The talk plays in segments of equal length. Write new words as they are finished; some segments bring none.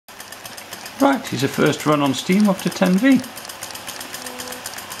Right, he's a first run on steam up to 10V.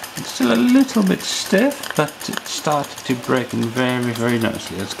 It's still a little bit stiff, but it started to break in very, very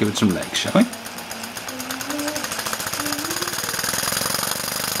nicely. Let's give it some legs, shall we?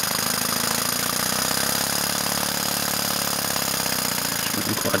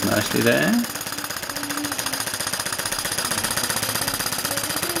 It's quite nicely there.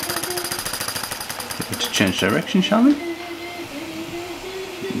 Give it to change direction, shall we?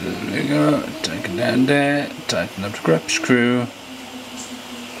 There we go. Take it down there. Tighten up the grip screw.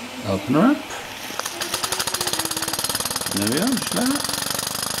 Open her up. And there we are, just like that.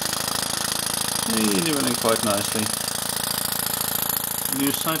 Really running quite nicely. The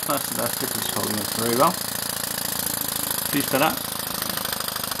new side plaster basket is holding up very well. Pleased with that.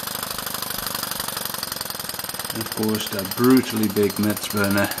 And of course that brutally big Metz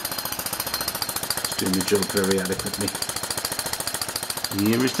burner is doing the job very adequately. And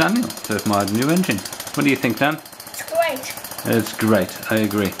here is Daniel to have my new engine. What do you think, Dan? It's great. It's great, I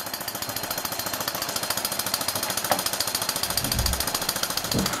agree.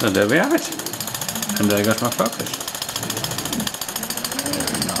 So there we have it. And there goes my focus.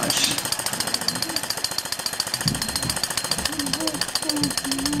 Very nice.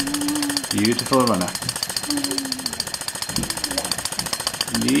 Beautiful runner.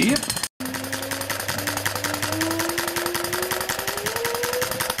 Yep.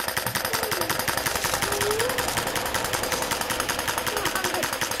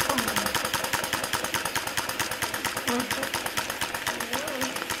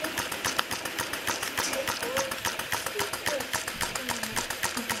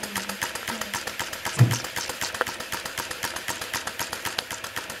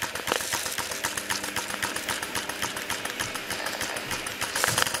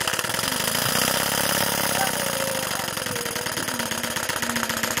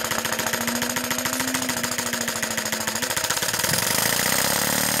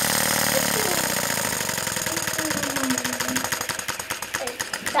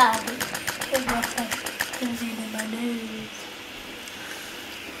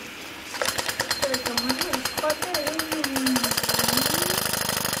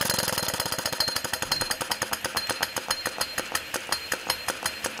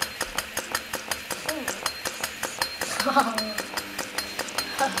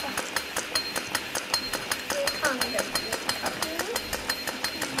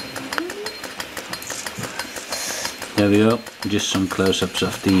 There we go, just some close-ups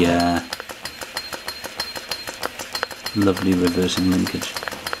of the lovely reversing linkage.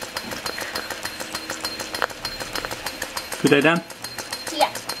 Good day, Dan.